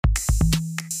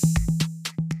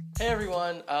Hey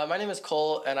everyone, my name is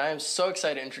Cole, and I am so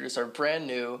excited to introduce our brand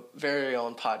new, very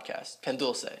own podcast, Pan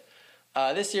Dulce.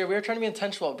 This year, we are trying to be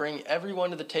intentional about bringing everyone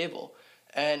to the table.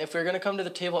 And if we're going to come to the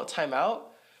table at timeout,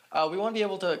 we want to be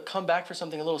able to come back for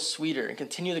something a little sweeter and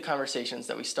continue the conversations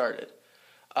that we started.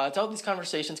 To help these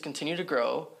conversations continue to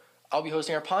grow, I'll be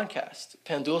hosting our podcast,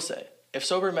 Pan Dulce. If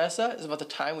Sober Mesa is about the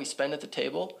time we spend at the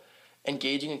table,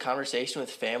 engaging in conversation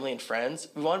with family and friends,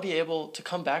 we want to be able to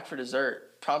come back for dessert,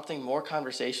 prompting more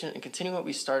conversation and continuing what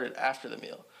we started after the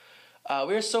meal.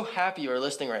 We are so happy you are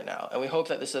listening right now, and we hope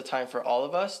that this is a time for all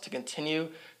of us to continue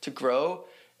to grow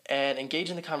and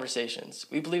engage in the conversations.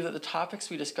 We believe that the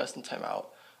topics we discussed in Timeout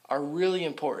are really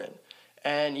important,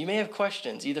 and you may have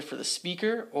questions either for the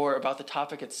speaker or about the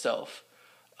topic itself.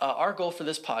 Our goal for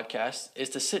this podcast is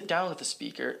to sit down with the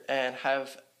speaker and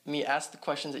have me ask the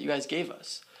questions that you guys gave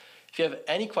us. If you have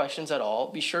any questions at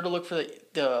all, be sure to look for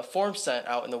the form sent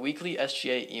out in the weekly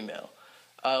SGA email.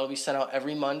 It'll be sent out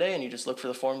every Monday, and you just look for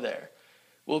the form there.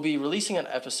 We'll be releasing an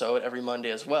episode every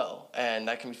Monday as well, and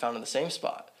that can be found in the same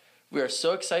spot. We are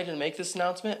so excited to make this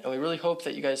announcement, and we really hope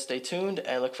that you guys stay tuned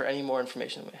and look for any more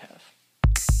information we have.